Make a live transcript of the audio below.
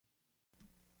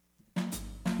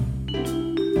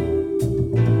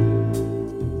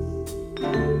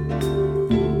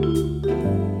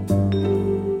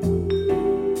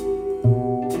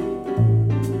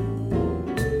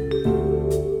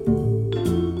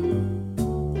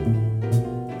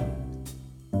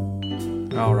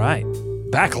All right.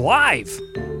 Back live.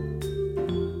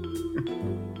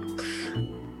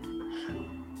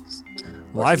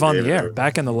 Live on the air.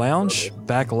 Back in the lounge.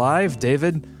 Back live.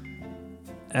 David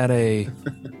at a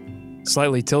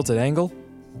slightly tilted angle.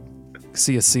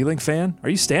 See a ceiling fan. Are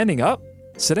you standing up?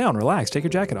 Sit down. Relax. Take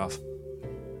your jacket off.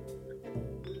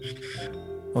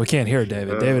 Well, we can't hear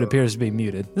David. David appears to be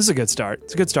muted. This is a good start.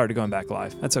 It's a good start to going back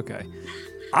live. That's okay.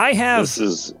 I have...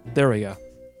 There we go.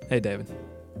 Hey, David.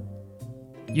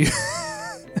 You...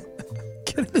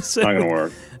 Get in the Not going to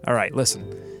work. All right,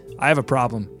 listen. I have a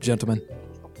problem, gentlemen.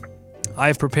 I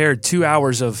have prepared 2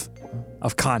 hours of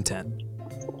content.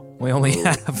 We only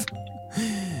have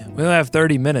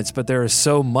 30 minutes, but there is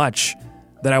so much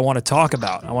that I want to talk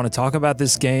about. I want to talk about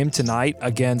this game tonight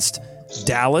against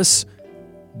Dallas.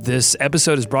 This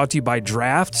episode is brought to you by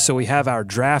Draft, so we have our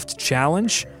draft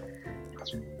challenge.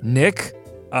 Nick,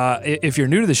 if you're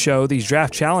new to the show, these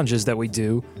draft challenges that we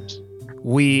do,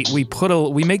 we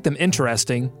make them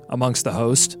interesting amongst the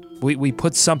host. We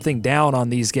put something down on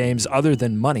these games other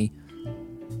than money.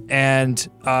 And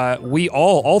we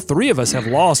all three of us have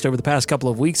lost over the past couple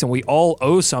of weeks, and we all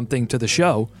owe something to the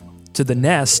show, to the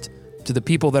Nest, to the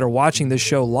people that are watching this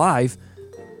show live.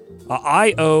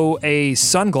 I owe a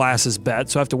sunglasses bet,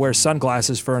 so I have to wear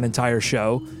sunglasses for an entire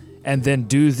show, and then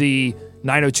do the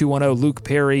 90210 Luke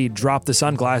Perry drop the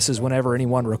sunglasses whenever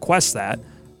anyone requests that.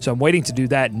 So I'm waiting to do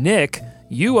that. Nick,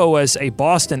 you owe us a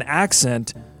Boston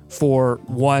accent for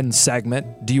one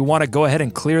segment. Do you want to go ahead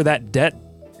and clear that debt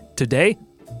today?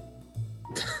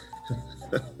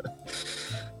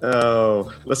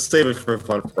 Oh, let's save it for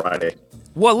Fun Friday.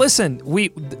 Well, listen,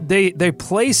 they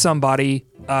play somebody.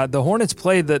 The Hornets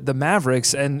play the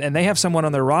Mavericks, and they have someone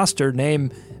on their roster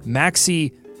named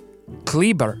Maxi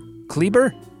Kleber.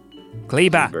 Kleber.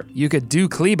 You could do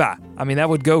Kleber. I mean, that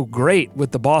would go great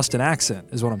with the Boston accent,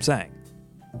 is what I'm saying.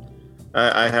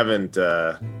 I haven't.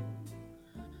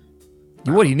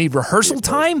 What do you need, rehearsal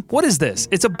time? What is this?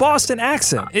 It's a Boston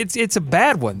accent. It's a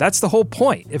bad one. That's the whole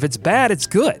point. If it's bad, it's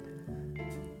good.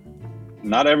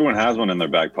 Not everyone has one in their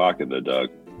back pocket, though, Doug.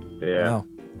 Yeah. Well,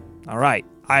 all right.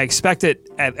 I expect it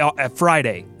at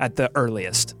Friday at the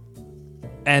earliest,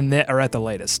 or at the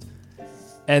latest.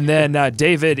 And then,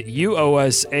 David, you owe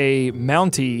us a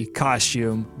Mountie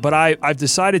costume, but I've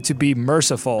decided to be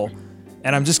merciful,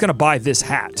 and I'm just going to buy this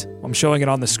hat. I'm showing it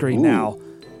on the screen now.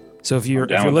 So if you're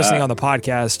listening on the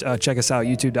podcast, check us out,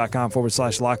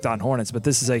 youtube.com/Locked On Hornets. But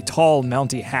this is a tall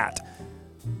Mountie hat.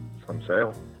 On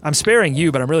sale. I'm sparing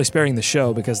you, but I'm really sparing the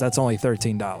show because that's only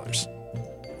 $13,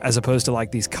 as opposed to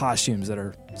like these costumes that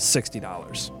are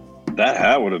 $60. That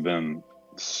hat would have been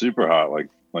super hot like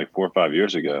 4 or 5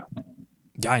 years ago.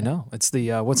 Yeah, I know. It's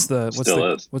the what's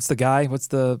the guy? What's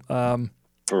the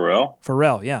Pharrell?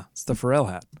 Pharrell, yeah. It's the Pharrell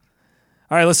hat.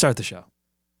 All right, let's start the show.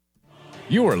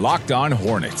 You are Locked On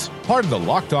Hornets, part of the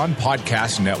Locked On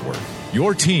Podcast Network.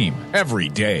 Your team every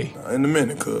day. In a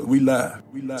minute, cuz we live.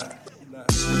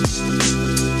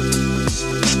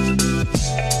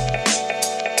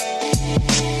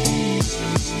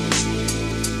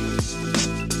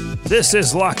 This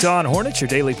is Locked On Hornets, your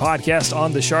daily podcast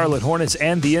on the Charlotte Hornets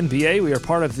and the NBA. We are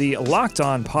part of the Locked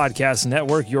On Podcast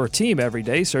Network, your team every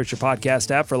day. Search your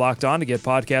podcast app for Locked On to get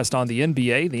podcasts on the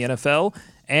NBA, the NFL,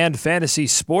 and fantasy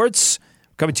sports.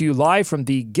 Coming to you live from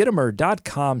the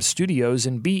Gittimer.com studios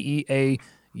in BEA,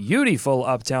 beautiful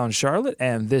uptown Charlotte.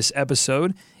 And this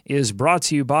episode is brought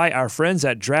to you by our friends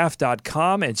at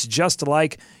Draft.com. It's just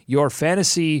like your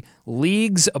fantasy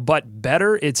leagues, but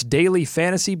better. It's daily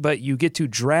fantasy, but you get to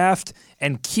draft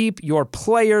and keep your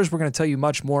players. We're going to tell you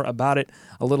much more about it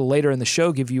a little later in the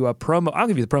show. Give you a promo. I'll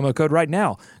give you the promo code right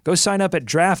now. Go sign up at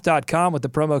Draft.com with the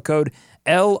promo code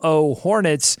LO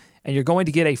Hornets, and you're going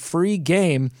to get a free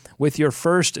game with your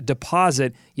first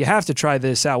deposit. You have to try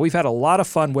this out. We've had a lot of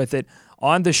fun with it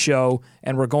on the show,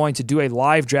 and we're going to do a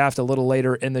live draft a little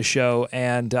later in the show,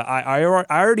 and I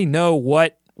already know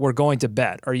what we're going to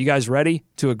bet. Are you guys ready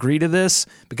to agree to this?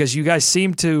 Because you guys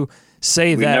seem to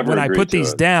say that when I put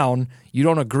these down, you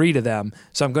don't agree to them.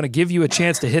 So I'm going to give you a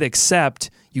chance to hit accept.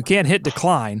 You can't hit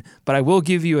decline, but I will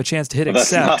give you a chance to hit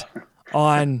accept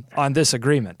on this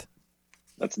agreement.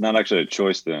 That's not actually a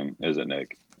choice then, is it,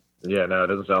 Nick? Yeah, no, it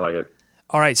doesn't sound like it.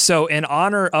 All right, so in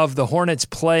honor of the Hornets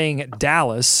playing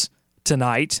Dallas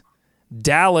tonight,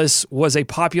 Dallas was a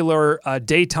popular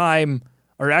daytime,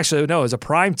 or actually, no, it was a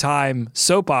primetime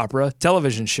soap opera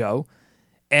television show.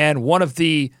 And one of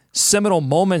the seminal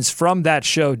moments from that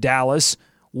show, Dallas,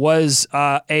 was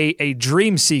a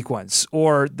dream sequence,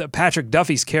 or the Patrick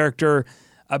Duffy's character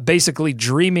basically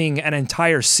dreaming an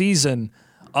entire season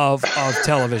of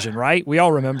television, right? We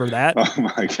all remember that. Oh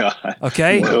my God.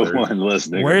 Okay. No one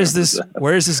listening. Where is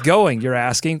this going? You're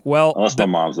asking. Well, Unless my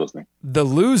mom's listening. the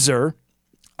loser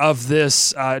of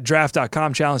this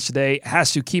draft.com challenge today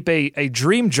has to keep a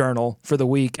dream journal for the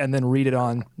week and then read it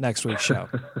on next week's show.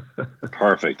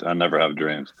 Perfect. I never have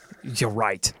dreams. You're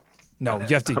right. No,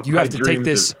 you have to take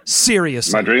this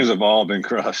seriously. My dreams have all been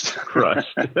crushed.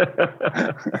 Crushed. All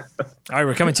right,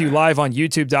 we're coming to you live on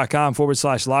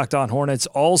youtube.com/Locked On Hornets.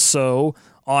 Also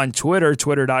on Twitter,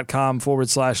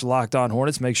 twitter.com/Locked On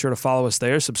Hornets. Make sure to follow us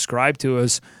there. Subscribe to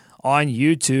us on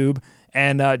YouTube.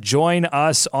 And join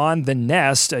us on the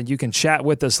Nest. You can chat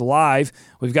with us live.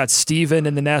 We've got Steven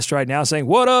in the Nest right now saying,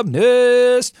 "What up,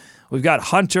 Nest?" We've got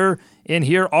Hunter in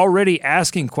here already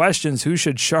asking questions. Who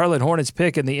should Charlotte Hornets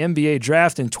pick in the NBA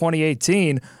draft in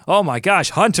 2018? Oh my gosh,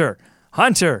 Hunter,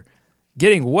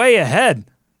 getting way ahead.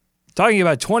 Talking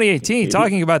about 2018,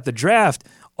 talking about the draft,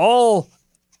 all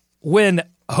when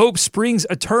hope springs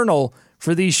eternal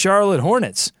for these Charlotte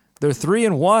Hornets. They're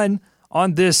 3-1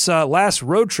 on this last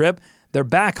road trip. They're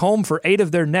back home for 8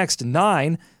 of their next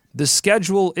 9. The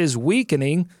schedule is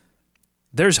weakening.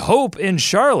 There's hope in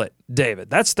Charlotte, David.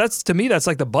 That's to me, that's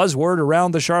like the buzzword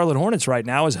around the Charlotte Hornets right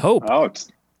now is hope. Oh,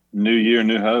 it's new year,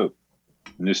 new hope,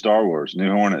 new Star Wars,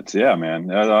 new Hornets. Yeah, man.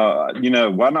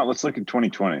 Why not? Let's look at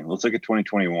 2020. Let's look at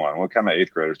 2021. What kind of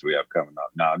 8th graders do we have coming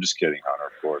up? No, I'm just kidding, Hunter,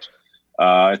 of course.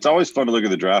 It's always fun to look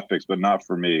at the draft picks, but not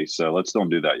for me. So let's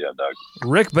don't do that yet, Doug.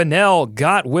 Rick Bonnell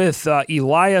got with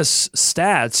Elias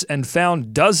Stats and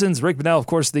found dozens. Rick Bonnell, of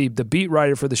course, the beat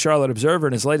writer for the Charlotte Observer,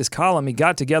 in his latest column, he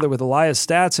got together with Elias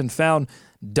Stats and found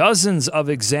dozens of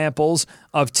examples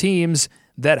of teams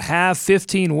that have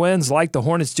 15 wins like the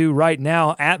Hornets do right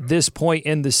now at this point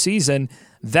in the season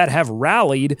that have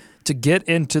rallied to get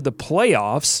into the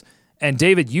playoffs. And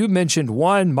David, you mentioned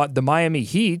one, the Miami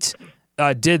Heat.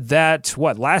 Did that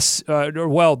last?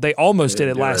 They almost did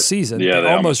it last season. Yeah, they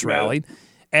almost rallied,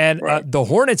 and right. The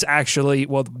Hornets actually.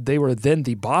 Well, they were then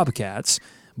the Bobcats,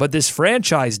 but this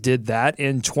franchise did that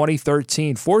in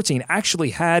 2013-14.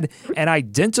 Actually, had an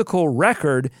identical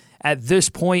record at this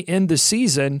point in the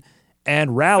season,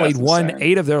 and rallied, won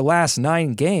 8 of their last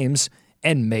 9 games,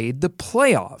 and made the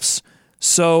playoffs.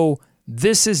 So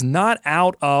this is not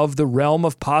out of the realm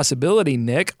of possibility,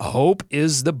 Nick. Hope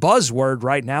is the buzzword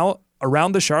right now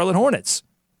around the Charlotte Hornets.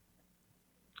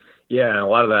 Yeah, and a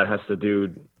lot of that has to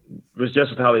do was just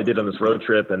with how they did on this road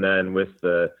trip, and then with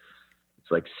it's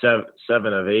like 7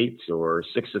 of 8 or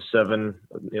 6 of 7,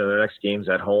 their next games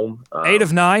at home. 8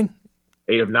 of 9.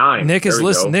 8 of 9. Nick is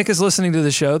listening to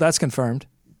the show. That's confirmed.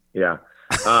 Yeah.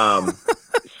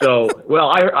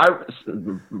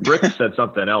 Rick said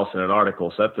something else in an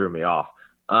article, so that threw me off.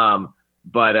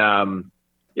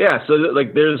 Yeah, so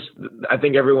I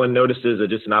think everyone notices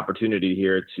just an opportunity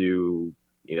here to,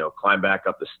 climb back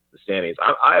up the standings.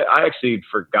 I actually had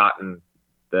forgotten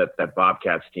that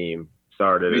Bobcats team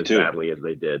started as badly as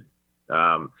they did.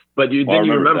 But you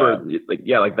remember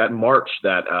that March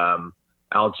that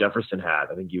Al Jefferson had.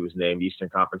 I think he was named Eastern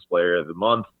Conference Player of the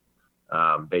Month.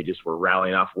 They just were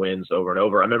rallying off wins over and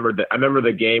over. I remember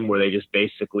the game where they just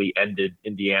basically ended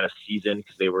Indiana's season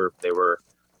because they were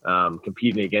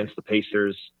competing against the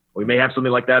Pacers. We may have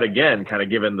something like that again, kind of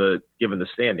given the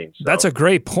standings. So. That's a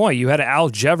great point. You had Al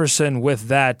Jefferson with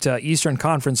that Eastern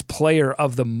Conference Player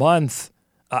of the Month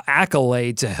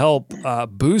accolade to help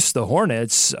boost the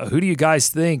Hornets. Who do you guys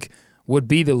think would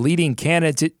be the leading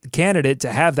candidate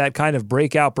to have that kind of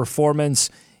breakout performance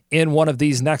in one of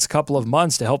these next couple of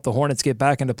months to help the Hornets get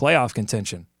back into playoff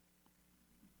contention?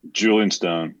 Julian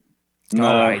Stone. All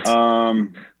right.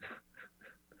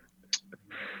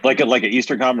 Like an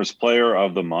Eastern Conference Player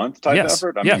of the Month type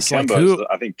effort. I think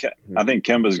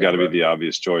Kemba's got to be the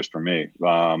obvious choice for me.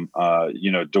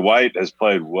 Dwight has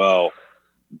played well,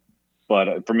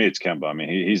 but for me, it's Kemba. I mean,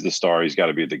 he's the star. He's got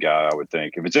to be the guy, I would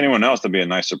think. If it's anyone else, that'd be a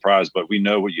nice surprise. But we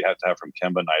know what you have to have from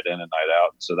Kemba night in and night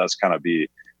out. So that's got to be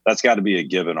a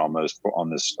given almost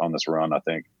on this run, I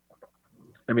think.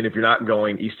 I mean, if you're not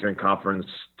going Eastern Conference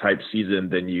type season,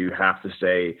 then you have to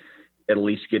say at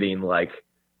least getting like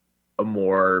a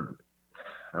more,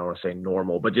 I don't want to say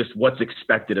normal, but just what's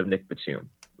expected of Nick Batum,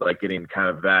 like getting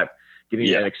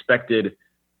an expected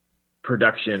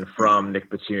production from Nick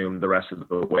Batum the rest of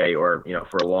the way, or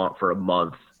for a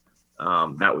month.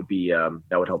 That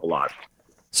would help a lot.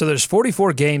 So there's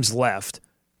 44 games left.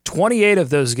 28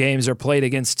 of those games are played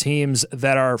against teams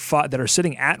that are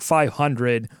sitting at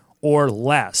 500 or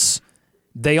less.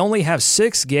 They only have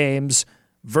 6 games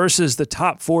versus the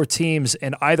top 4 teams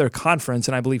in either conference,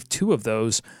 and I believe 2 of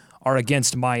those are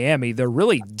against Miami. They're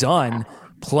really done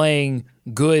playing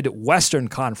good Western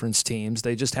Conference teams.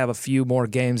 They just have a few more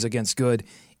games against good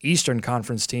Eastern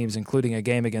Conference teams, including a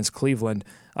game against Cleveland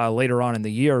later on in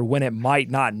the year, when it might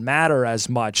not matter as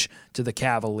much to the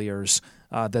Cavaliers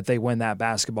that they win that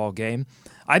basketball game.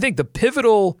 I think the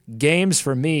pivotal games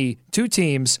for me, 2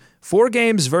 teams, 4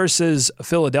 games versus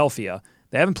Philadelphia.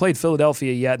 They haven't played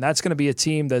Philadelphia yet, and that's going to be a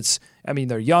team that's,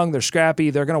 they're young, they're scrappy,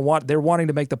 they're wanting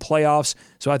to make the playoffs.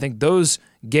 So I think those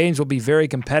games will be very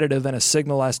competitive and a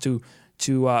signal as to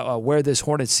where this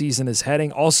Hornets season is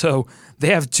heading. Also, they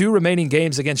have 2 remaining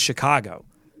games against Chicago.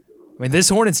 This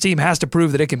Hornets team has to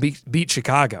prove that it can beat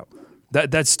Chicago.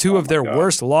 That's 2 of their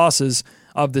worst losses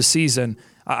of the season.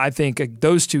 I think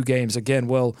those 2 games, again,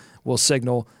 will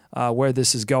signal where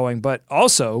this is going. But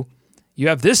also, you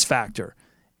have this factor.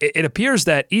 It appears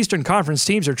that Eastern Conference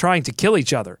teams are trying to kill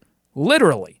each other,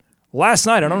 literally. Last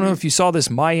night, I don't know if you saw this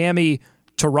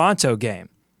Miami-Toronto game,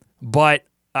 but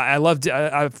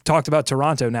I've talked about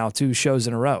Toronto now 2 shows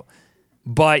in a row.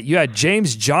 But you had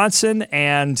James Johnson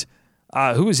and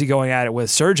who was he going at it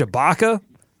with? Serge Ibaka?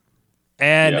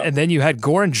 And then you had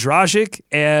Goran Dragic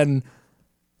and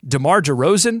DeMar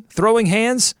DeRozan throwing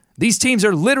hands. These teams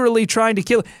are literally trying to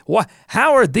kill.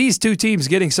 How are these 2 teams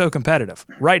getting so competitive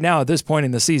right now at this point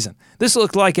in the season? This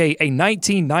looked like a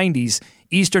 1990s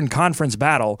Eastern Conference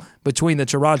battle between the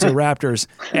Toronto Raptors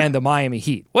and the Miami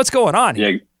Heat. What's going on here?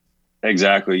 Yeah,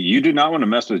 exactly. You do not want to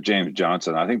mess with James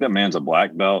Johnson. I think that man's a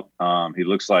black belt. He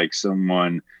looks like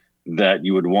someone that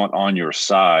you would want on your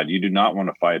side. You do not want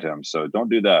to fight him. So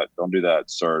don't do that. Don't do that,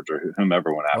 Serge, or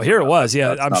whomever went after him. Well, here it was.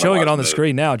 Yeah, I'm showing it on the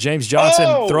screen now. James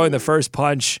Johnson throwing the first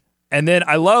punch. And then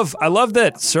I love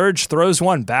that Serge throws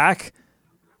one back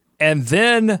and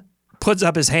then puts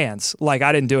up his hands like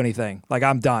I didn't do anything. Like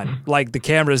I'm done. Like the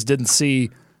cameras didn't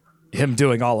see him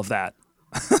doing all of that.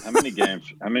 How many games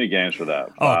for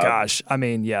that? 5? Oh gosh.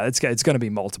 It's going to be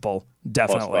multiple.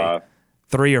 Definitely.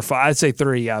 3 or 5. I'd say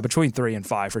 3, between 3 and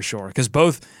 5 for sure. Because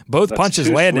both punches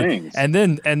landed. Swings. And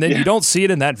then you don't see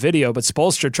it in that video, but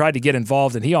Spoelstra tried to get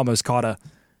involved and he almost caught a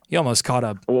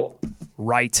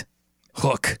right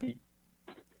hook.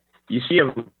 You see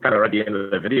him kind of at the end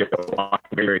of the video walking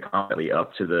very confidently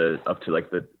up to the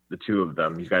 2 of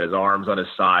them. He's got his arms on his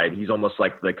side. He's almost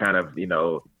like the kind of,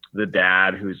 the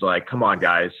dad who's like, "Come on,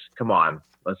 guys, come on,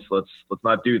 let's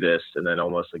not do this." And then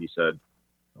almost like you said,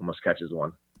 almost catches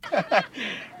one.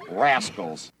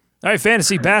 Rascals. All right,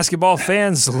 fantasy basketball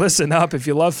fans, listen up. If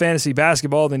you love fantasy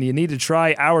basketball, then you need to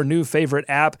try our new favorite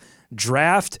app,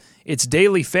 Draft. It's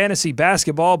daily fantasy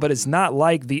basketball, but it's not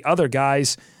like the other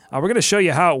guys. We're going to show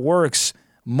you how it works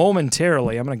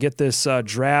momentarily. I'm going to get this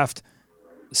draft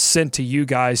sent to you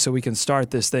guys so we can start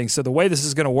this thing. So the way this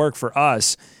is going to work for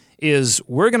us is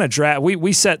we're going to draft.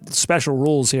 We set special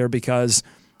rules here because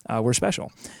we're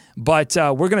special. But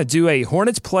we're going to do a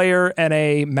Hornets player and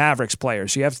a Mavericks player.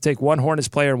 So you have to take one Hornets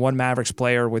player and one Mavericks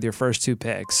player with your first 2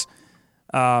 picks.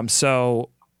 And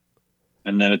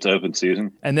then it's open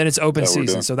season.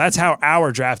 So that's how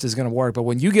our draft is going to work. But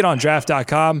when you get on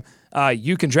draft.com,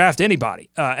 you can draft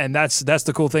anybody. And that's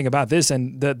the cool thing about this.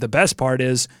 And the best part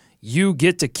is you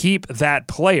get to keep that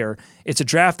player. It's a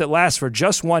draft that lasts for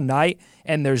just one night,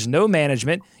 and there's no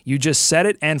management. You just set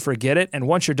it and forget it. And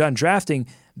once you're done drafting,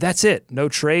 that's it. No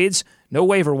trades, no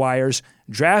waiver wires.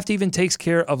 Draft even takes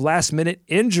care of last-minute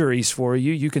injuries for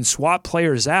you. You can swap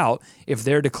players out if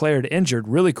they're declared injured.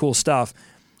 Really cool stuff.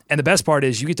 And the best part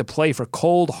is you get to play for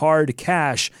cold, hard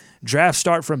cash. Drafts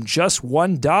start from just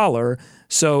 $1.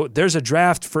 So there's a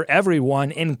draft for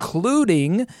everyone,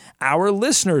 including our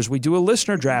listeners. We do a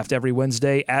listener draft every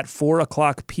Wednesday at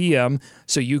 4:00 p.m.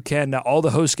 So you can, all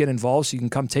the hosts get involved, so you can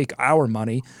come take our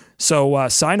money. So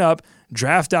sign up,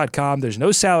 draft.com. There's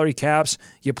no salary caps.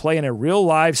 You play in a real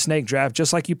live snake draft,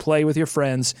 just like you play with your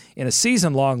friends in a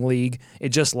season-long league. It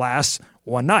just lasts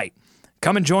one night.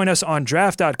 Come and join us on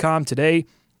draft.com today.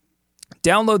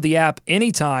 Download the app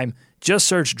anytime. Just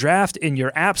search Draft in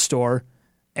your app store.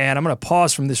 And I'm going to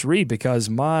pause from this read because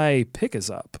my pick is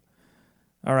up.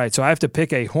 All right, so I have to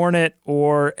pick a Hornet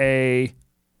or a...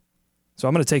 So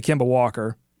I'm going to take Kemba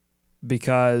Walker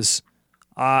because,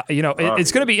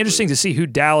 it's going to be interesting to see who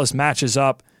Dallas matches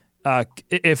up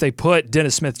if they put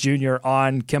Dennis Smith Jr.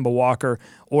 on Kemba Walker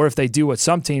or if they do what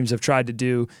some teams have tried to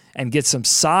do and get some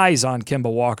size on Kemba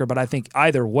Walker. But I think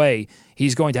either way,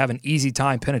 he's going to have an easy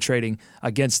time penetrating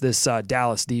against this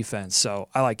Dallas defense. So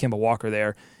I like Kemba Walker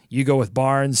there. You go with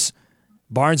Barnes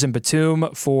and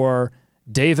Batum for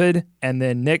David, and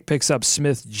then Nick picks up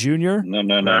Smith Jr. No.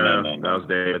 That was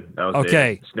David. Okay.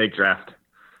 David. Snake draft.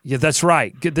 Yeah, that's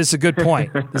right. This is a good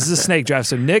point. This is a snake draft.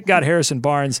 So Nick got Harrison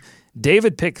Barnes.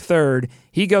 David picked third.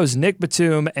 He goes Nick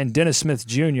Batum and Dennis Smith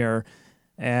Jr.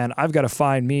 and I've got to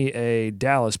find me a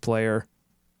Dallas player.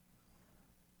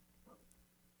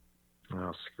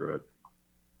 Oh, screw it.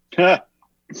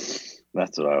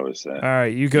 That's what I was saying. All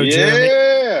right, you go,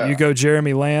 Jeremy. You go,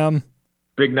 Jeremy Lamb.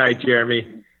 Big night,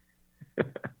 Jeremy.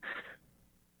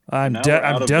 I'm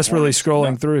desperately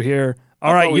scrolling through here.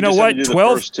 All right, you know what?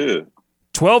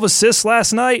 12 assists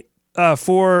last night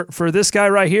for this guy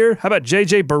right here. How about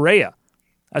JJ Barea?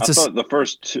 I thought the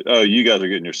first two. Oh, you guys are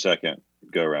getting your second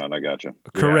go around. I got you.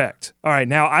 Correct. Yeah. All right,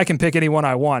 now I can pick anyone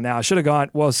I want. Now I should have gone.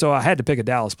 Well, so I had to pick a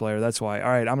Dallas player. That's why. All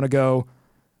right, I'm going to go.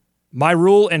 My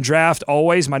rule in draft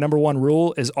always, my number one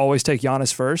rule is always take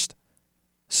Giannis first.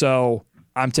 So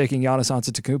I'm taking Giannis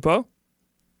Antetokounmpo.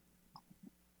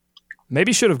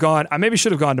 Maybe should have gone. I maybe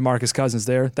should have gone to DeMarcus Cousins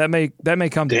there. That may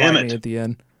come to bite me at the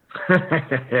end.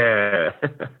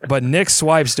 But Nick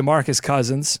swipes DeMarcus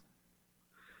Cousins.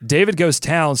 David goes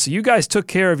Towns. So you guys took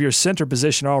care of your center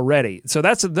position already. So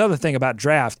that's another thing about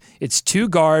draft. It's 2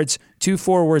 guards, 2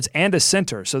 forwards, and a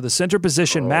center. So the center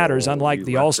position matters, unlike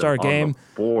the All-Star game.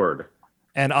 Board.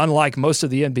 And unlike most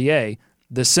of the NBA,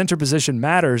 the center position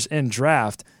matters in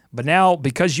draft. But now,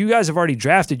 because you guys have already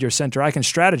drafted your center, I can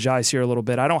strategize here a little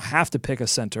bit. I don't have to pick a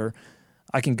center.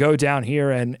 I can go down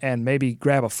here and maybe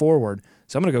grab a forward.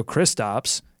 So I'm going to go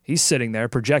Kristaps. He's sitting there,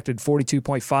 projected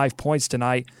 42.5 points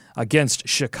tonight against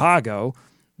Chicago.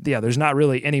 Yeah, there's not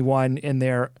really anyone in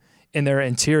their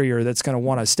interior that's going to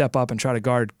want to step up and try to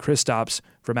guard Kristaps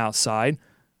from outside.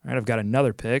 All right, I've got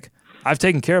another pick. I've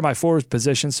taken care of my forward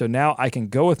position, so now I can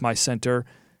go with my center.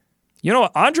 You know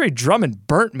what? Andre Drummond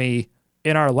burnt me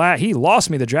in our he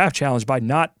lost me the draft challenge by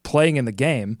not playing in the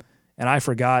game, and I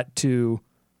forgot to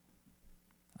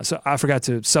sub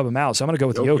him out. So I'm going to go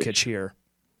with Jokic here.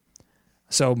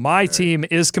 So my team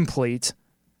is complete.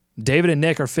 David and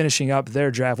Nick are finishing up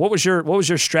their draft. What was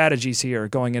your strategies here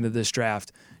going into this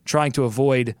draft, trying to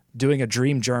avoid doing a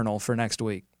dream journal for next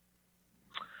week?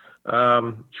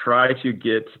 Try to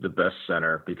get the best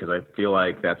center, because I feel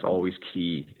like that's always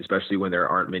key, especially when there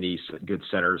aren't many good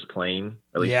centers playing,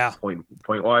 at least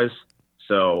point wise.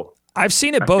 So I've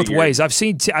seen it both ways. I've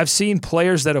seen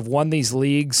players that have won these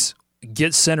leagues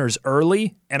get centers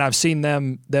early, and I've seen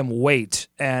them wait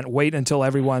until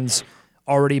everyone's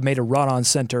already made a run on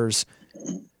centers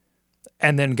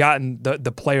and then gotten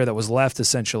the player that was left,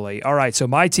 essentially. All right, so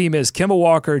my team is Kemba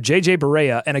Walker, JJ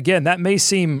Barea, and again, that may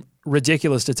seem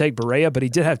ridiculous to take Barea, but he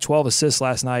did have 12 assists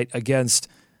last night against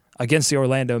the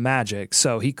Orlando Magic,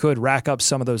 so he could rack up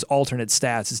some of those alternate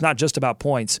stats. It's not just about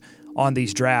points on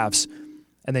these drafts.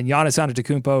 And then Giannis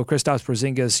Antetokounmpo, Kristaps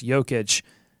Porzingis, Jokic,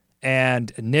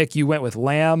 and Nick, you went with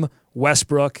Lamb,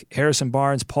 Westbrook, Harrison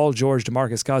Barnes, Paul George,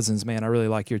 DeMarcus Cousins. Man, I really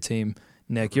like your team,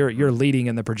 Nick. You're leading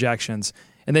in the projections.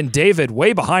 And then David,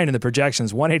 way behind in the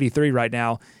projections, 183 right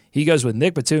now. He goes with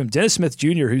Nick Batum, Dennis Smith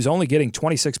Jr., who's only getting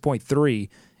 26.3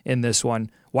 in this one.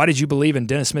 Why did you believe in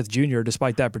Dennis Smith Jr.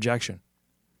 despite that projection?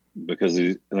 Because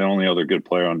he's the only other good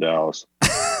player on Dallas.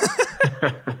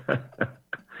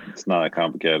 It's not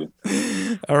complicated.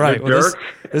 All right. Well,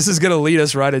 this is going to lead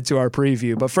us right into our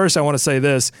preview. But first, I want to say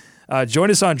this. Join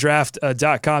us on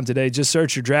draft.com today. Just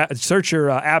search your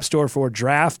app store for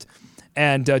draft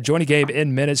and join a game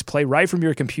in minutes. Play right from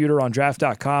your computer on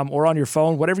draft.com or on your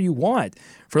phone, whatever you want.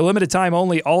 For a limited time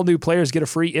only, all new players get a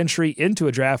free entry into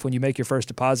a draft when you make your first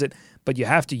deposit, but you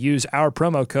have to use our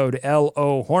promo code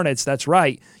LO Hornets. That's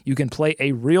right. You can play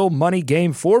a real money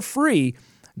game for free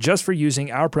just for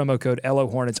using our promo code LO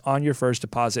Hornets on your first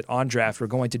deposit on draft. We're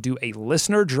going to do a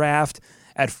listener draft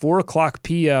at 4 o'clock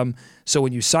p.m. So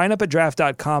when you sign up at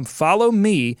draft.com, follow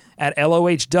me at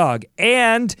LOH Doug.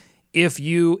 And if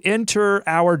you enter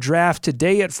our draft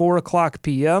today at 4 o'clock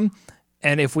p.m.,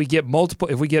 and if we get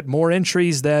more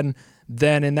entries than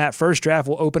in that first draft,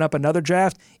 we'll open up another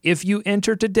draft. If you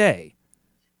enter today,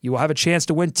 you will have a chance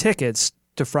to win tickets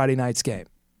to Friday night's game.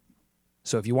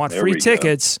 So if you want free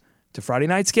tickets to Friday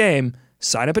night's game,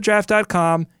 sign up at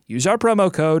draft.com, use our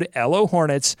promo code LO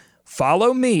Hornets,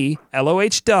 follow me,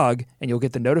 LOH Doug, and you'll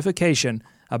get the notification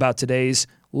about today's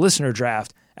listener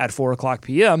draft at 4 o'clock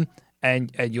p.m.,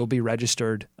 and you'll be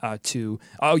registered you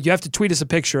have to tweet us a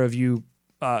picture of you.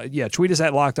 Tweet us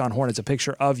at Locked On Hornets a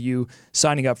picture of you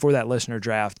signing up for that listener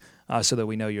draft so that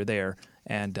we know you're there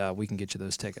and we can get you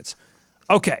those tickets.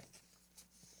 Okay.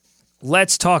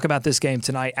 Let's talk about this game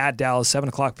tonight at Dallas, 7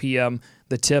 o'clock p.m.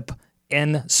 The tip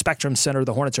in Spectrum Center.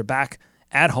 The Hornets are back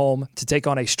at home to take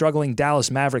on a struggling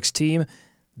Dallas Mavericks team.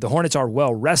 The Hornets are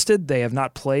well rested. They have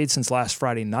not played since last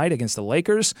Friday night against the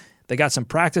Lakers. They got some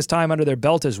practice time under their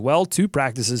belt as well, 2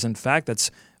 practices, in fact. That's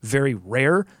very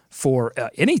rare for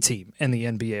any team in the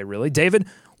NBA, really. David,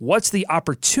 what's the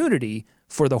opportunity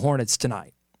for the Hornets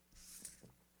tonight?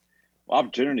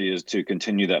 Opportunity is to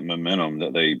continue that momentum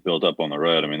that they built up on the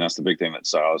road. I mean, that's the big thing that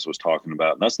Silas was talking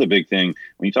about. And that's the big thing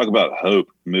when you talk about hope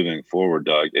moving forward,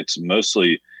 Doug. It's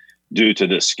mostly due to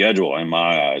this schedule in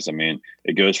my eyes. I mean,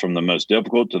 it goes from the most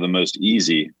difficult to the most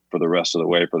easy for the rest of the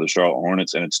way for the Charlotte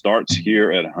Hornets. And it starts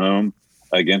here at home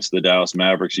against the Dallas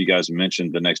Mavericks. You guys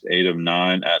mentioned the next 8 of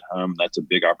 9 at home. That's a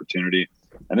big opportunity.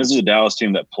 And this is a Dallas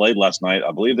team that played last night.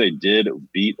 I believe they did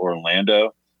beat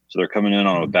Orlando. So they're coming in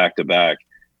on a back-to-back.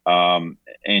 And,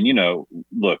 you know,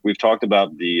 look, we've talked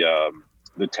about the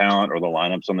talent or the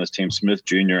lineups on this team. Smith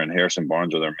Jr. and Harrison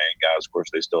Barnes are their main guys. Of course,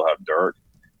 they still have Dirk.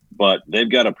 But they've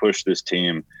got to push this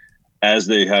team as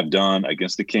they have done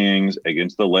against the Kings,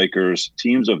 against the Lakers,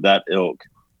 teams of that ilk,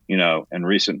 you know, in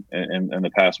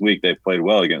the past week they've played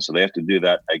well against. So they have to do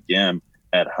that again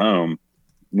at home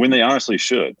when they honestly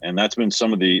should. And that's been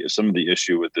some of the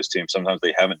issue with this team. Sometimes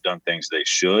they haven't done things they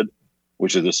should,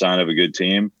 which is a sign of a good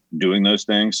team doing those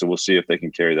things. So we'll see if they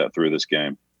can carry that through this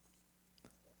game.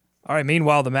 All right,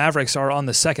 meanwhile, the Mavericks are on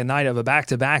the second night of a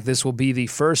back-to-back. This will be the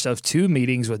first of 2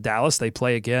 meetings with Dallas. They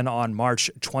play again on March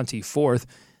 24th.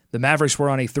 The Mavericks were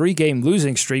on a 3-game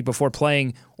losing streak before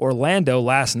playing Orlando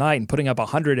last night and putting up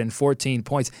 114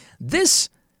 points. This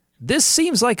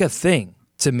seems like a thing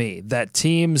to me, that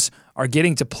teams are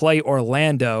getting to play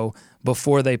Orlando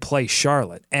before they play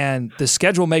Charlotte. And the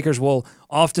schedule makers will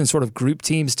often sort of group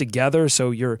teams together. So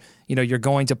you're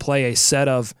going to play a set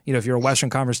of, if you're a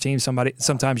Western Conference team,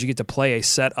 sometimes you get to play a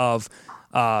set of,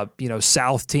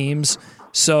 South teams.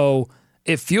 So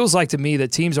it feels like to me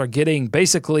that teams are getting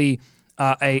basically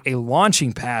a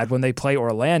launching pad when they play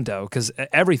Orlando, because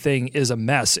everything is a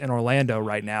mess in Orlando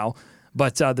right now.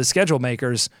 But the schedule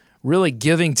makers really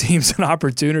giving teams an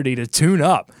opportunity to tune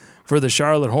up for the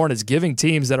Charlotte Hornets, giving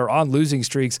teams that are on losing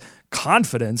streaks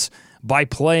confidence by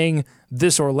playing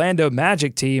this Orlando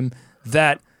Magic team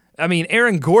that,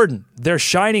 Aaron Gordon, their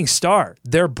shining star,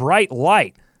 their bright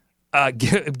light,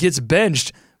 gets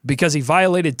benched because he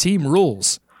violated team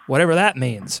rules, whatever that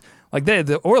means. Like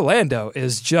the Orlando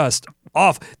is just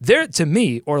off. There, to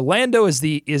me, Orlando is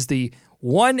the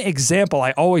one example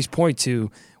I always point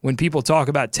to when people talk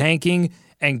about tanking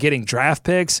and getting draft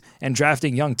picks and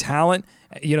drafting young talent,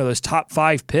 those top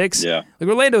 5 picks. Yeah. Like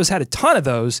Orlando's had a ton of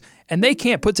those, and they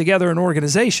can't put together an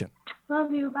organization.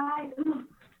 Love you, bye.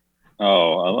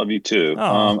 Oh, I love you too.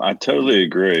 I totally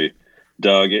agree,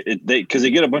 Doug. Because they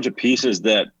get a bunch of pieces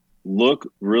that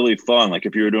look really fun. Like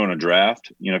if you were doing a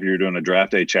draft, if you were doing a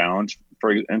draft day challenge,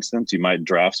 for instance, you might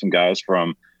draft some guys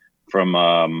from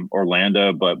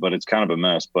Orlando, but it's kind of a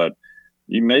mess. But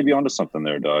you may be onto something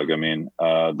there, Doug.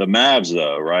 The Mavs,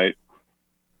 though, right?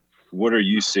 What are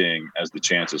you seeing as the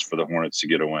chances for the Hornets to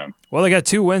get a win? Well, they got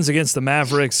 2 wins against the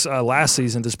Mavericks last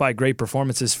season, despite great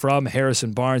performances from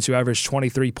Harrison Barnes, who averaged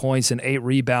 23 points and 8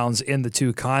 rebounds in the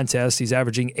 2 contests. He's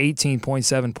averaging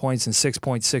 18.7 points and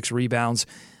 6.6 rebounds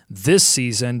this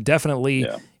season. Definitely,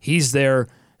 he's their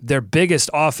biggest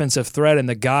offensive threat, and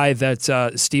the guy that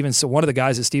one of the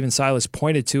guys that Steven Silas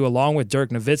pointed to, along with Dirk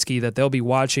Nowitzki, that they'll be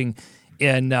watching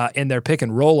in their pick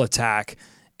and roll attack.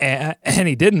 And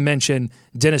he didn't mention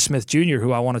Dennis Smith Jr.,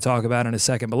 who I want to talk about in a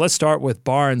second. But let's start with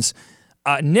Barnes.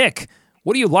 Nick,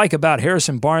 what do you like about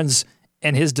Harrison Barnes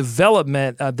and his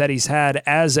development that he's had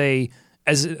as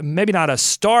maybe not a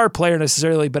star player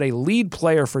necessarily, but a lead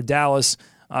player for Dallas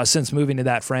since moving to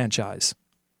that franchise?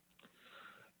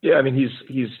 Yeah, he's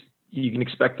you can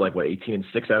expect 18 and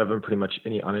 6 out of him pretty much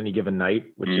on any given night,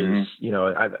 which is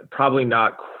probably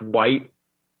not quite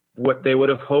what they would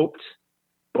have hoped,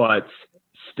 but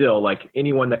still,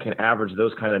 anyone that can average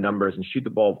those kind of numbers and shoot the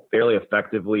ball fairly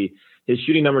effectively. His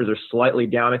shooting numbers are slightly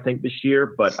down, I think, this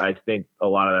year, but I think a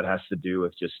lot of that has to do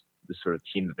with just the sort of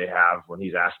team that they have. When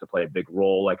he's asked to play a big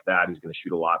role like that, he's going to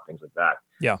shoot a lot, things like that.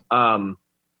 Yeah.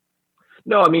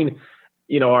 No,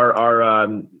 our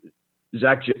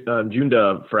Zach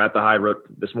Junda for At the High wrote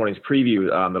this morning's preview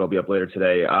that'll be up later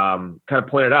today. Kind of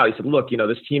pointed out, he said, look,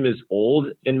 this team is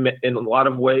old in a lot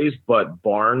of ways, but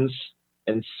Barnes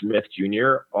and Smith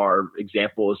Jr. are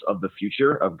examples of the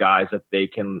future, of guys that they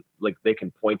can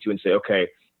point to and say, okay,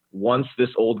 once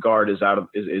this old guard is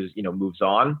moves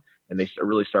on and they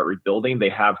really start rebuilding, they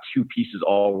have 2 pieces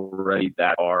already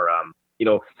that are,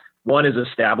 one is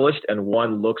established and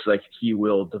one looks like he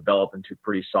will develop into a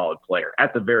pretty solid player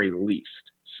at the very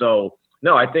least. So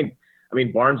no, I think,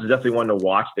 Barnes is definitely one to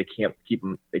watch. They can't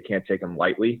take him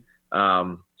lightly. He's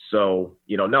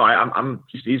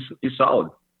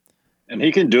solid. And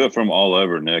he can do it from all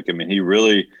over, Nick.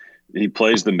 He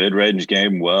plays the mid-range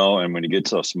game well, and when he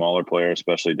gets a smaller player,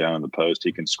 especially down in the post,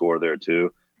 he can score there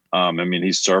too.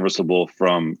 He's serviceable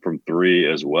from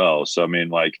 3 as well. So,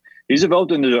 he he's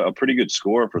developed into a pretty good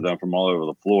scorer for them from all over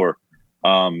the floor.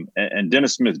 And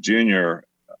Dennis Smith Jr.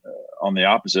 On the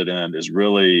opposite end is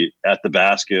really at the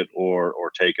basket or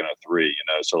taking a three,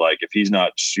 So like if he's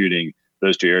not shooting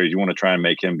those two areas, you want to try and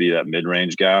make him be that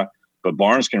mid-range guy. But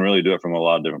Barnes can really do it from a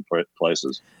lot of different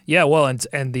places. Yeah, well,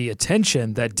 and the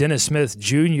attention that Dennis Smith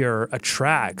Jr.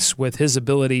 attracts with his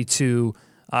ability to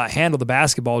handle the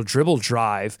basketball, dribble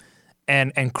drive,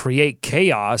 and create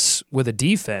chaos with a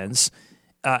defense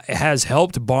has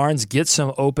helped Barnes get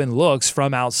some open looks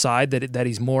from outside that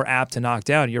he's more apt to knock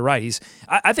down. You're right.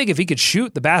 I think if he could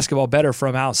shoot the basketball better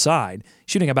from outside,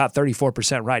 shooting about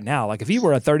 34% right now, like if he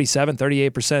were a 37,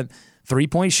 38%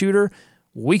 three-point shooter,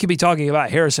 we could be talking about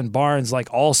Harrison Barnes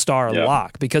like all-star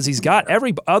lock, because he's got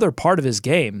every other part of his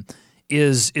game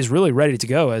is really ready to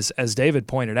go, as David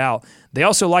pointed out. They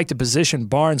also like to position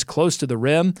Barnes close to the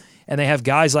rim, and they have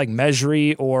guys like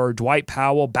Mejri or Dwight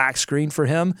Powell back screen for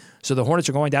him. So the Hornets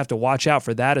are going to have to watch out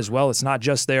for that as well. It's not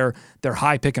just their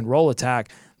high pick-and-roll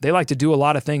attack. They like to do a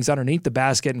lot of things underneath the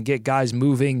basket and get guys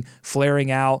moving,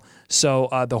 flaring out. So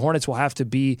the Hornets will have to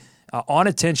be on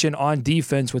attention on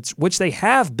defense, which they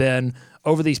have been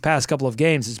over these past couple of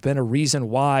games. It's been a reason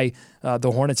why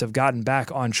the Hornets have gotten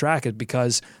back on track,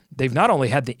 because they've not only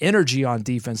had the energy on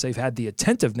defense, they've had the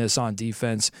attentiveness on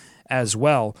defense as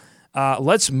well.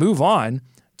 Let's move on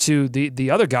to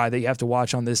the other guy that you have to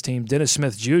watch on this team, Dennis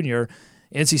Smith Jr.,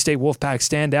 NC State Wolfpack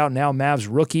standout, now Mavs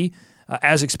rookie.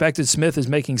 As expected, Smith is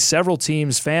making several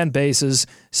teams' fan bases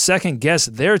second-guess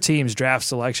their team's draft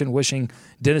selection, wishing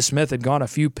Dennis Smith had gone a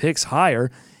few picks higher.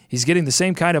 He's getting the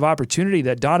same kind of opportunity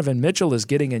that Donovan Mitchell is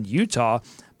getting in Utah,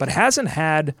 but hasn't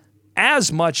had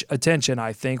as much attention,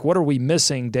 I think. What are we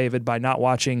missing, David, by not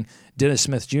watching Dennis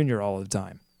Smith Jr. all the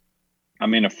time? I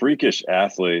mean, a freakish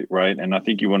athlete, right? And I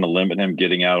think you want to limit him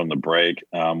getting out on the break.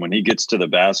 When he gets to the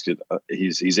basket,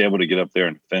 he's able to get up there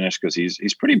and finish, because he's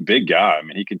a pretty big guy. I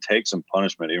mean, he can take some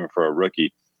punishment even for a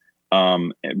rookie.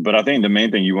 But I think the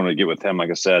main thing you want to get with him, like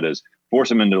I said, is force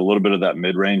him into a little bit of that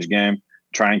mid-range game.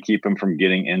 Try and keep him from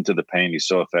getting into the paint. He's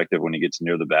so effective when he gets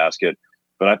near the basket.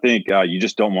 But I think you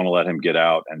just don't want to let him get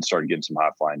out and start getting some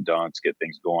high-flying dunks, get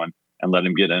things going, and let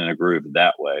him get in a groove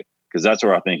that way, because that's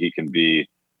where I think he can be,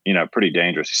 pretty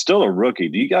dangerous. He's still a rookie.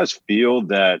 Do you guys feel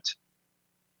that,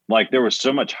 like, there was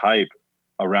so much hype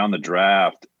around the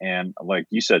draft, and like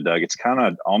you said, Doug, it's kind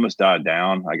of almost died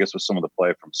down, I guess, with some of the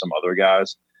play from some other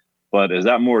guys. But is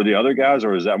that more the other guys,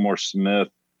 or is that more Smith?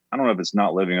 I don't know if it's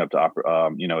not living up to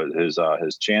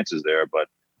his chances there, but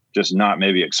just not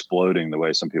maybe exploding the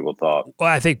way some people thought. Well,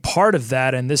 I think part of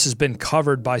that, and this has been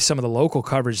covered by some of the local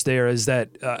coverage there, is that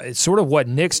it's sort of what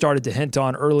Nick started to hint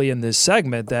on early in this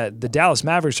segment, that the Dallas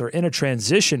Mavericks are in a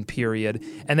transition period,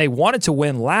 and they wanted to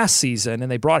win last season, and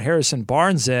they brought Harrison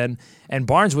Barnes in, and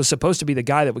Barnes was supposed to be the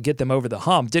guy that would get them over the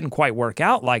hump. Didn't quite work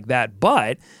out like that,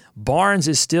 but Barnes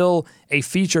is still a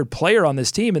featured player on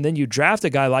this team, and then you draft a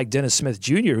guy like Dennis Smith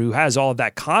Jr., who has all of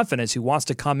that confidence, who wants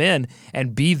to come in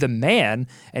and be the man,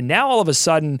 and now all of a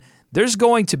sudden there's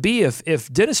going to be,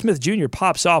 if Dennis Smith Jr.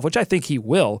 pops off, which I think he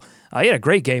will. He had a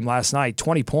great game last night,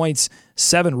 20 points,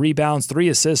 7 rebounds, 3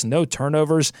 assists, no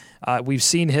turnovers. We've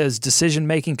seen his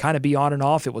decision-making kind of be on and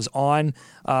off. It was on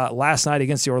last night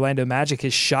against the Orlando Magic.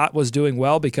 His shot was doing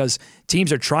well because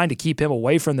teams are trying to keep him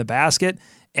away from the basket.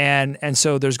 And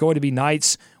so there's going to be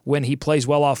nights when he plays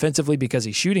well offensively because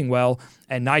he's shooting well,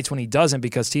 and nights when he doesn't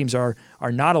because teams are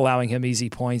not allowing him easy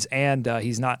points and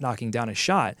he's not knocking down his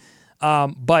shot.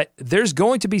 But there's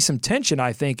going to be some tension,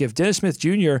 I think, if Dennis Smith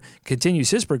Jr.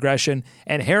 continues his progression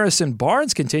and Harrison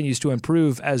Barnes continues to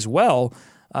improve as well.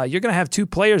 You're going to have two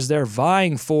players there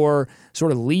vying for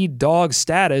sort of lead dog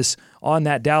status on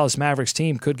that Dallas Mavericks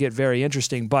team. Could get very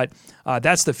interesting, but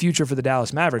that's the future for the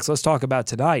Dallas Mavericks. Let's talk about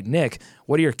tonight. Nick,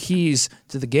 what are your keys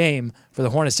to the game for the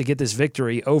Hornets to get this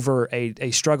victory over a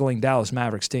struggling Dallas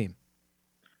Mavericks team?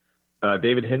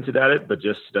 David hinted at it, but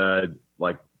just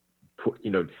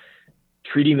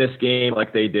treating this game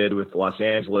like they did with Los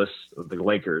Angeles, the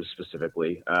Lakers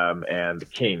specifically, and the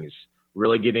Kings,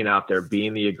 really getting out there,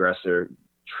 being the aggressor,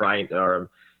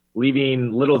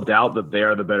 leaving little doubt that they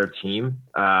are the better team.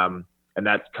 And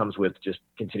that comes with just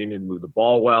continuing to move the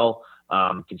ball well,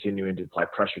 continuing to apply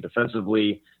pressure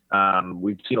defensively.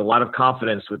 We've seen a lot of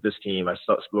confidence with this team. I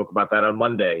spoke about that on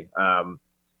Monday.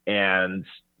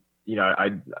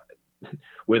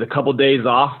 With a couple days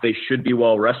off, they should be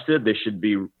well rested. They should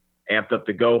be amped up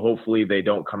to go. Hopefully they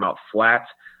don't come out flat.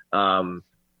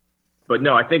 But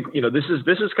no, I think, this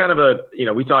is kind of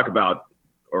we talk about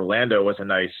Orlando was a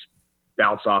nice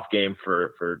bounce off game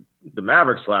for the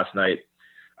Mavericks last night.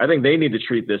 I think they need to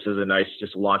treat this as a nice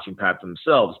just launching pad for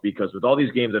themselves, because with all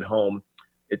these games at home,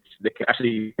 they can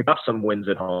actually pick up some wins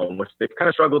at home, which they've kind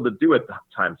of struggled to do at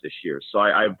times this year. So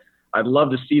I'd love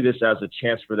to see this as a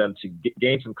chance for them to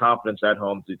gain some confidence at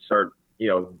home, to start,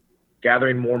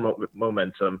 gathering more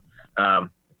momentum,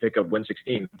 pick up win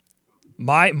 16.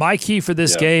 My key for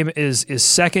this game is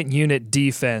second unit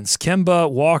defense.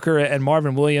 Kemba Walker and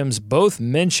Marvin Williams both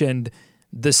mentioned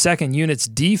the second unit's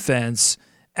defense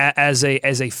as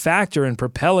a factor in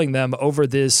propelling them over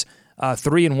this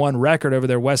 3-1 record over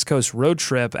their West Coast road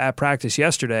trip at practice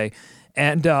yesterday.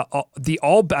 And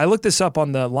I looked this up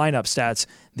on the lineup stats.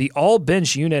 The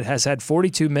all-bench unit has had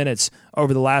 42 minutes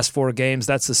over the last 4 games.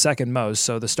 That's the second most.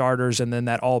 So the starters and then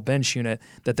that all-bench unit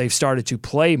that they've started to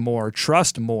play more,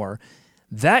 trust more.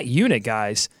 That unit,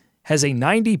 guys, has a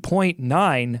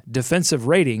 90.9 defensive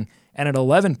rating and an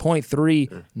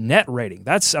 11.3 net rating.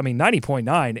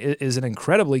 90.9 is an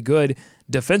incredibly good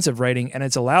defensive rating, and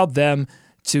it's allowed them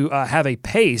to have a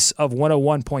pace of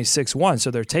 101.61.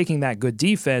 So they're taking that good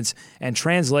defense and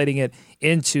translating it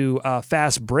into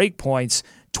fast break points.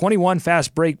 21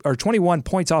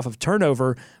 points off of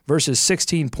turnover versus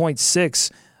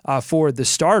 16.6 for the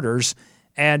starters,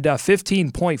 and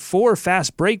 15.4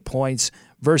 fast break points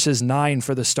versus 9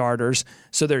 for the starters.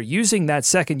 So they're using that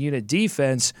second unit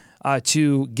defense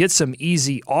to get some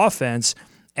easy offense,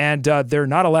 and they're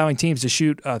not allowing teams to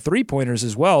shoot three-pointers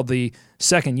as well. The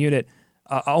second unit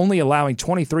only allowing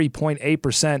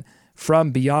 23.8%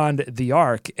 from beyond the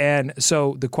arc. And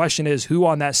so the question is, who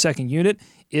on that second unit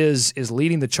is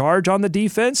leading the charge on the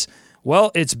defense?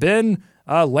 Well, it's been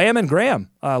Lamb and Graham.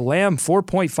 Lamb,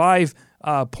 4.5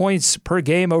 points per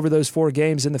game over those 4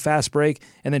 games in the fast break.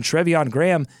 And then Treveon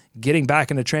Graham getting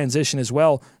back into transition as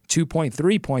well,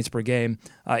 2.3 points per game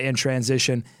in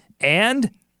transition.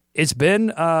 And it's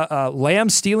been Lamb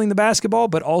stealing the basketball,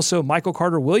 but also Michael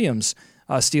Carter-Williams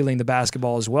stealing the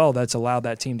basketball as well. That's allowed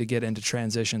that team to get into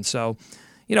transition. So,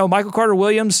 Michael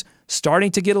Carter-Williams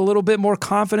starting to get a little bit more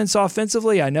confidence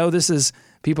offensively. I know this is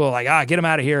people are like, get him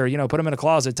out of here, put him in a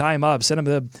closet, tie him up, send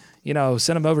him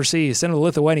send him overseas, send him to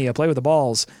Lithuania, play with the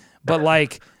balls. But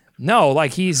no,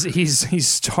 he's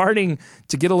starting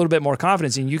to get a little bit more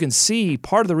confidence, and you can see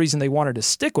part of the reason they wanted to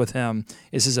stick with him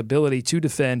is his ability to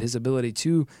defend, his ability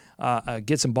to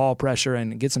get some ball pressure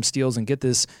and get some steals and get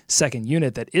this second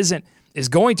unit that is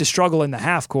going to struggle in the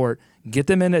half court, get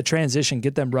them into transition,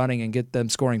 get them running, and get them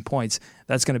scoring points.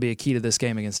 That's going to be a key to this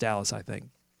game against Dallas, I think.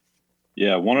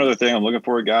 Yeah, one other thing I'm looking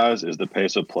for, guys, is the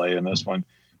pace of play in this one.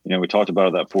 We talked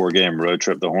about that 4-game road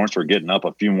trip. The Hornets were getting up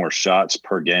a few more shots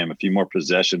per game, a few more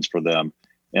possessions for them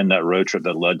in that road trip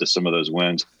that led to some of those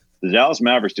wins. The Dallas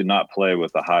Mavericks did not play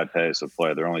with a high pace of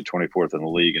play. They're only 24th in the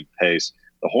league in pace.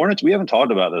 The Hornets, we haven't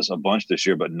talked about this a bunch this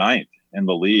year, but 9th in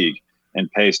the league in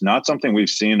pace. Not something we've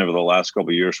seen over the last couple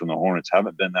of years from the Hornets.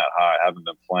 Haven't been that high, haven't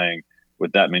been playing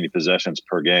with that many possessions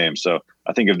per game. So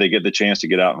I think if they get the chance to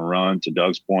get out and run, to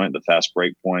Doug's point, the fast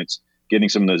break points, getting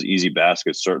some of those easy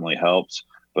baskets certainly helps.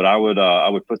 But I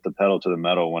would put the pedal to the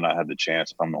metal when I had the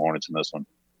chance if I'm the Hornets in this one.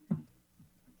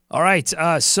 All right,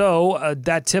 so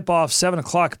that tip-off, 7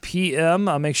 o'clock p.m.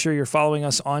 Make sure you're following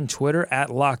us on Twitter at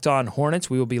Locked On Hornets.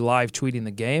 We will be live tweeting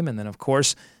the game. And then, of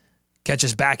course, catch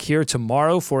us back here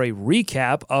tomorrow for a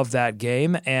recap of that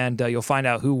game. And you'll find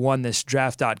out who won this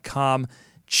Draft.com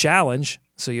challenge.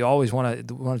 So you always want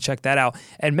to check that out.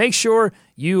 And make sure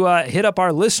you hit up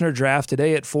our listener draft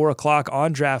today at 4 o'clock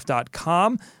on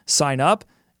Draft.com. Sign up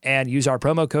and use our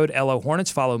promo code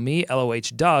LOHornets. Follow me,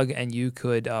 LOH Doug, and you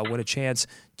could win a chance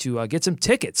to get some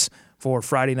tickets for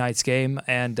Friday night's game.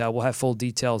 And we'll have full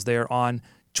details there on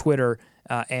Twitter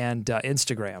and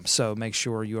Instagram. So make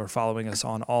sure you are following us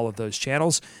on all of those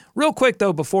channels. Real quick,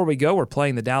 though, before we go, we're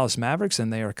playing the Dallas Mavericks,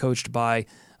 and they are coached by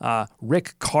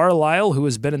Rick Carlisle, who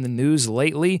has been in the news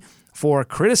lately for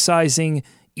criticizing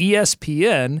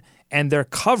ESPN and their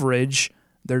coverage,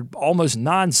 their almost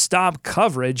nonstop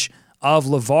coverage of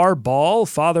LeVar Ball,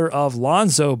 father of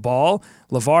Lonzo Ball.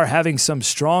 LeVar having some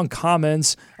strong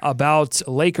comments about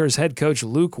Lakers head coach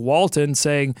Luke Walton,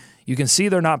 saying, you can see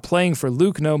they're not playing for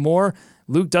Luke no more.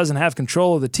 Luke doesn't have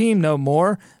control of the team no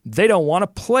more. They don't want to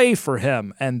play for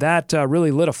him. And that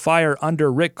really lit a fire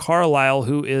under Rick Carlisle,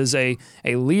 who is a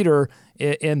leader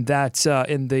in that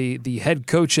in the head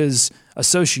coaches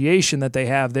association that they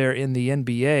have there in the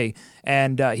NBA.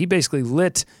 And he basically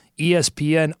lit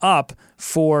ESPN up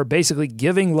for basically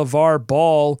giving LeVar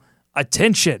Ball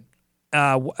attention.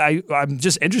 I'm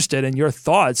just interested in your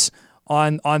thoughts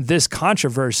on this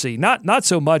controversy. Not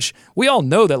so much. We all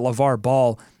know that LeVar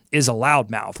Ball is a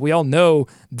loudmouth. We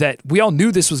all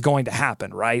knew this was going to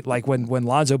happen, right? Like when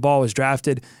Lonzo Ball was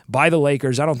drafted by the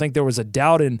Lakers, I don't think there was a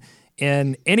doubt in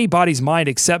in anybody's mind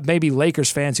except maybe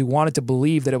Lakers fans who wanted to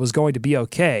believe that it was going to be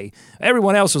okay.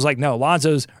 Everyone else was like, no,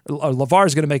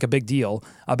 LeVar's going to make a big deal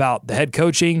about the head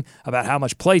coaching, about how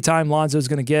much playtime Lonzo's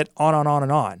going to get, on and on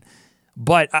and on.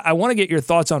 But I want to get your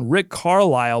thoughts on Rick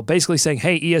Carlisle basically saying,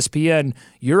 hey, ESPN,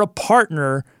 you're a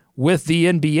partner with the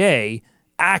NBA,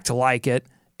 act like it,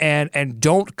 and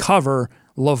don't cover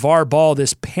LeVar Ball,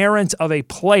 this parent of a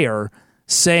player,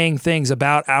 saying things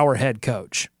about our head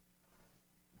coach.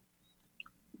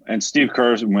 And Steve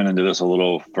Kerr went into this a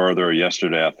little further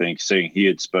yesterday, I think, saying he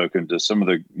had spoken to some of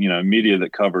the media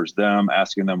that covers them,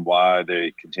 asking them why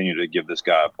they continue to give this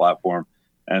guy a platform.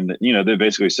 And, they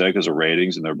basically say because of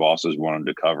ratings and their bosses want him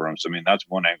to cover him. So, I mean, that's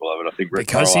one angle of it. I think Rick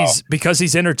Carlisle, because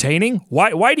he's entertaining?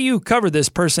 Why do you cover this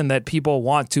person that people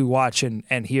want to watch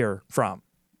and hear from?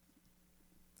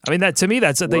 I mean, that to me,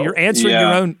 that you're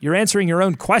answering you're answering your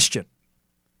own question.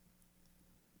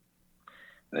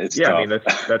 It's tough. I mean,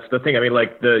 that's the thing. I mean,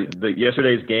 like the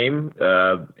yesterday's game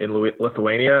in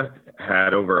Lithuania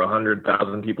had over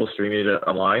 100,000 people streaming it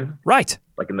online. Right.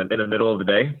 Like in the middle of the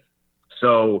day.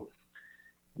 So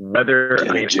whether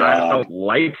I don't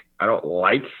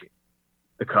like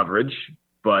the coverage,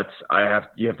 but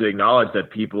you have to acknowledge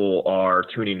that people are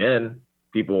tuning in,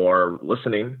 people are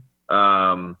listening.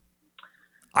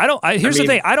 Here's the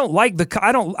thing. I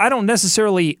don't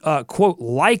necessarily quote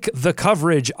like the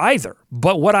coverage either.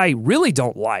 But what I really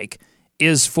don't like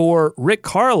is for Rick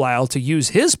Carlisle to use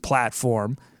his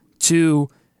platform to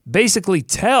basically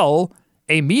tell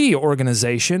a media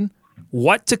organization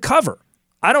what to cover.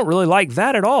 I don't really like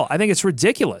that at all. I think it's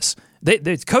ridiculous.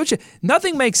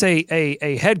 Nothing makes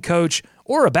a head coach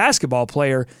or a basketball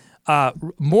player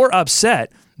more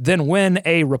upset than when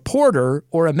a reporter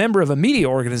or a member of a media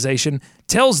organization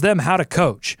tells them how to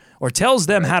coach or tells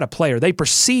them how to play, or they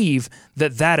perceive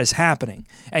that is happening.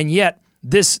 And yet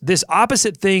this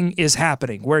opposite thing is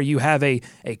happening where you have a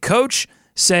coach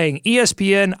saying,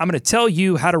 ESPN, I'm going to tell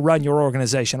you how to run your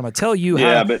organization. I'm going to tell you how.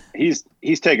 Yeah, but he's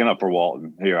taking up for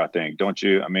Walton here, I think, don't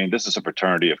you? I mean, this is a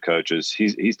fraternity of coaches.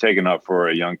 He's taking up for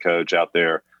a young coach out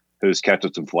there who's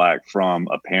catching some flack from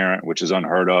a parent, which is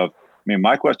unheard of. I mean,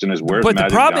 my question is, where's Magic Johnson? But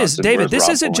the problem is, David, this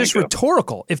isn't just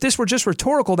rhetorical. If this were just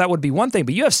rhetorical, that would be one thing.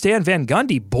 But you have Stan Van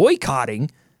Gundy boycotting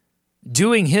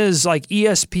doing his like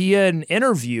ESPN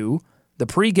interview, the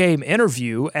pregame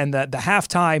interview, and the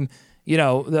halftime,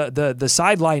 the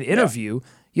sideline interview. Yeah.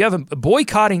 You have him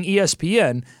boycotting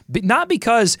ESPN, but not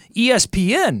because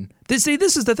ESPN. This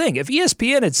is the thing. If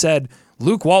ESPN had said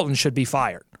Luke Walton should be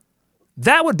fired,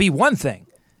 that would be one thing.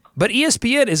 But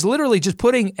ESPN is literally just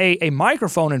putting a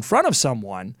microphone in front of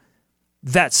someone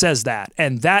that says that,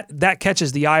 and that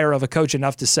catches the ire of a coach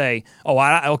enough to say, "Oh,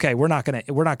 okay, we're not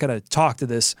gonna talk to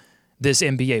this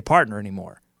NBA partner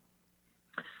anymore."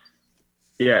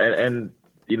 Yeah, and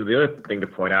the other thing to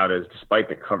point out is, despite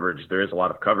the coverage, there is a lot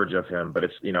of coverage of him. But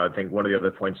it's I think one of the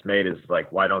other points made is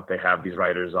like, why don't they have these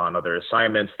writers on other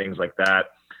assignments, things like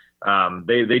that?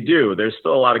 They do. There's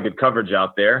still a lot of good coverage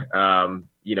out there.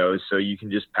 So you can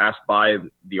just pass by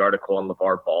the article on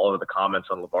LeVar Ball or the comments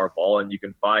on LeVar Ball, and you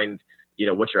can find,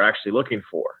 what you're actually looking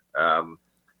for. And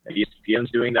ESPN's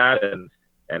doing that,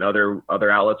 and other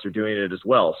outlets are doing it as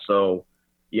well. So,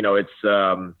 it's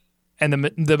and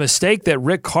the mistake that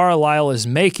Rick Carlisle is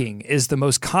making is the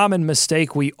most common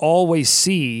mistake we always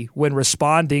see when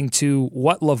responding to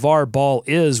what LeVar Ball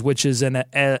is, which is an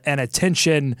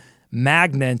attention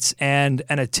magnet and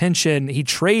an attention. He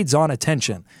trades on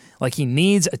attention. Like he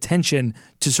needs attention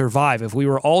to survive. If we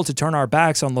were all to turn our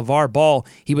backs on LeVar Ball,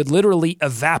 he would literally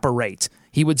evaporate.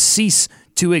 He would cease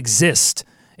to exist.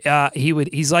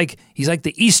 He's like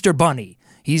the Easter Bunny.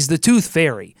 He's the Tooth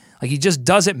Fairy. Like he just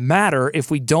doesn't matter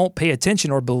if we don't pay attention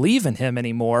or believe in him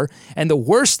anymore. And the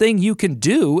worst thing you can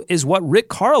do is what Rick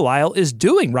Carlisle is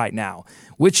doing right now,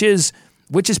 which is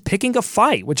picking a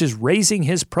fight, which is raising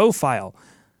his profile.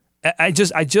 I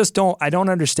don't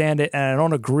understand it, and I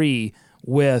don't agree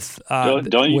with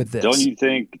with this. Don't you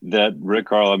think that Rick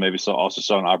Carlisle maybe also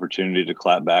saw an opportunity to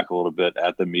clap back a little bit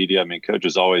at the media? I mean,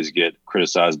 coaches always get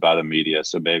criticized by the media,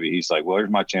 so maybe he's like, well, here's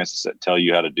my chance to tell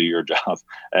you how to do your job,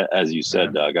 as you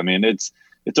said, Doug. I mean, it's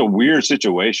a weird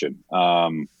situation.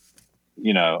 The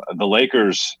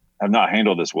Lakers have not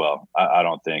handled this well, I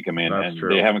don't think. I mean, and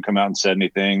they haven't come out and said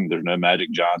anything. There's no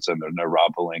Magic Johnson. There's no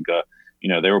Rob Pelinka.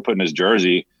 They were putting his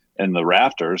jersey in the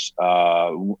rafters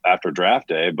after draft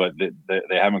day, but they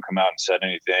haven't come out and said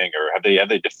anything, or have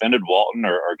they defended Walton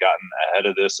or gotten ahead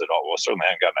of this at all? Well, certainly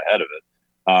haven't gotten ahead of it.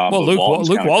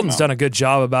 Luke Walton's done a good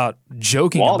job about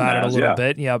joking about it a little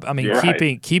bit. Yeah, I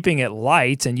mean, keeping it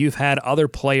light, and you've had other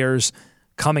players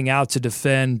coming out to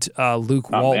defend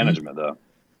Luke Walton. Management though.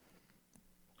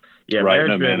 Yeah,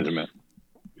 right.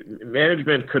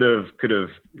 Management could have,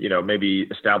 maybe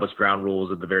established ground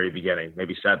rules at the very beginning.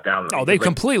 Maybe sat down. They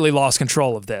completely lost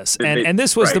control of this, and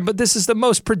this was this is the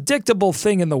most predictable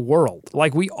thing in the world.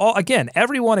 Like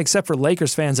everyone except for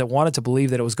Lakers fans that wanted to believe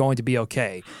that it was going to be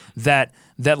okay, that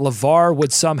LeVar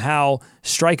would somehow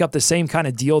strike up the same kind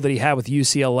of deal that he had with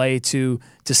UCLA to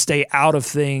stay out of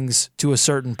things to a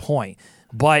certain point,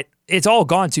 but it's all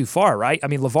gone too far, right? I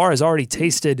mean, LeVar has already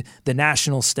tasted the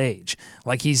national stage.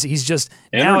 Like he's just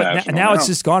now it's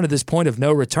just gone to this point of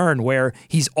no return where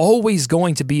he's always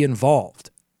going to be involved.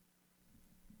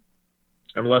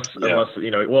 Unless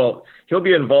he'll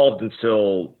be involved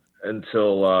until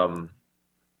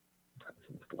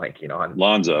blanking on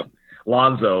Lonzo.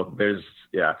 There's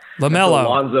LaMelo,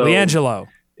 LiAngelo.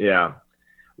 Yeah.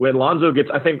 When Lonzo gets,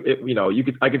 I think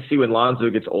I could see when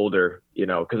Lonzo gets older,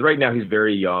 because right now he's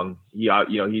very young.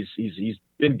 He's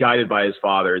been guided by his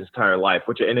father his entire life,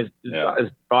 his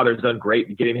father's done great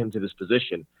in getting him to this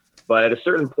position. But at a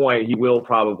certain point, he will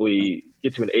probably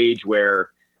get to an age where,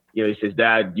 he says,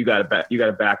 "Dad, you got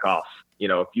to back off.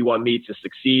 If you want me to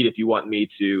succeed, if you want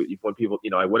people,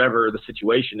 whatever the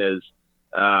situation is."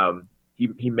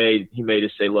 He may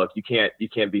just say, "Look, you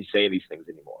can't be saying these things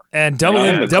anymore." And Double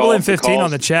M15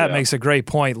 on the chat makes a great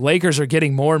point. Lakers are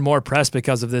getting more and more press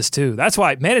because of this too. That's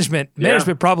why management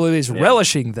probably is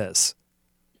relishing this.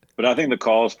 But I think the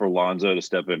calls for Lonzo to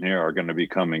step in here are going to be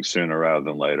coming sooner rather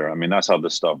than later. I mean, that's how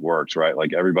this stuff works, right?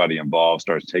 Like everybody involved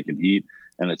starts taking heat,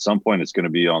 and at some point it's going to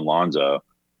be on Lonzo.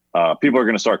 People are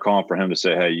going to start calling for him to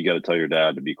say, "Hey, you got to tell your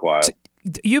dad to be quiet."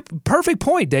 Perfect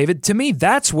point, David. To me,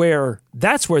 that's where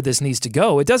this needs to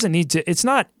go. It doesn't need to. It's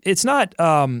not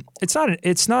for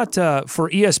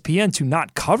ESPN to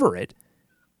not cover it.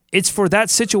 It's for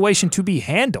that situation to be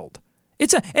handled.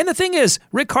 And the thing is,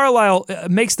 Rick Carlisle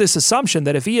makes this assumption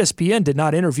that if ESPN did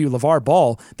not interview LeVar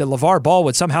Ball, that LeVar Ball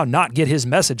would somehow not get his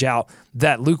message out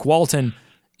that Luke Walton,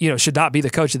 should not be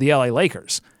the coach of the LA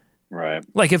Lakers. Right.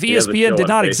 Like if ESPN did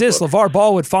not exist, LeVar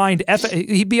Ball would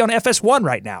he'd be on FS1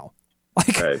 right now.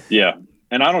 Yeah.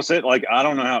 And I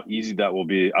don't know how easy that will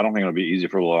be. I don't think it'll be easy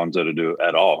for Lonzo to do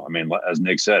at all. I mean, as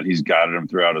Nick said, he's guided him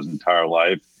throughout his entire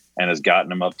life and has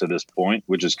gotten him up to this point,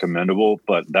 which is commendable,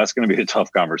 but that's going to be a tough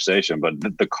conversation.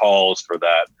 But the calls for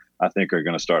that, I think, are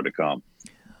going to start to come.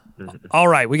 All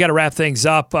right, we got to wrap things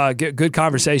up. Good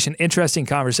conversation, interesting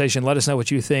conversation. Let us know what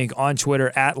you think on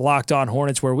Twitter at Locked On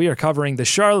Hornets, where we are covering the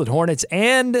Charlotte Hornets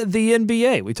and the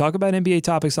NBA. We talk about NBA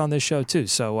topics on this show too,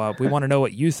 so we want to know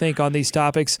what you think on these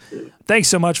topics. Thanks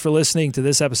so much for listening to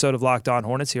this episode of Locked On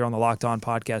Hornets here on the Locked On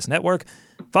Podcast Network.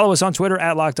 Follow us on Twitter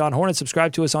at Locked On Hornets.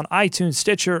 Subscribe to us on iTunes,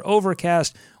 Stitcher,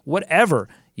 Overcast, whatever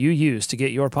you use to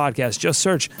get your podcast. Just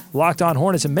search Locked On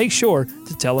Hornets and make sure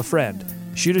to tell a friend.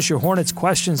 Shoot us your Hornets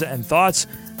questions and thoughts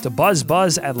to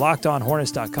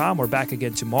buzzbuzz@lockedonhornets.com. We're back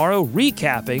again tomorrow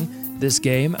recapping this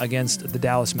game against the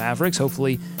Dallas Mavericks.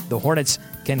 Hopefully the Hornets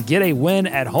can get a win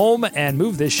at home and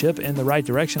move this ship in the right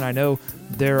direction. I know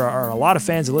there are a lot of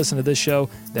fans that listen to this show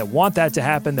that want that to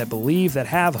happen, that believe, that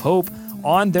have hope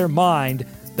on their mind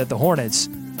that the Hornets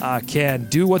can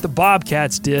do what the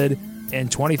Bobcats did in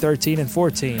 2013 and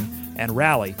 14 and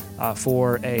rally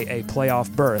for a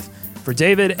playoff berth. For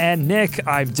David and Nick,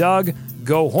 I'm Doug.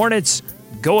 Go Hornets,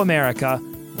 go America.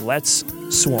 Let's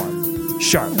swarm.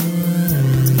 Charlotte.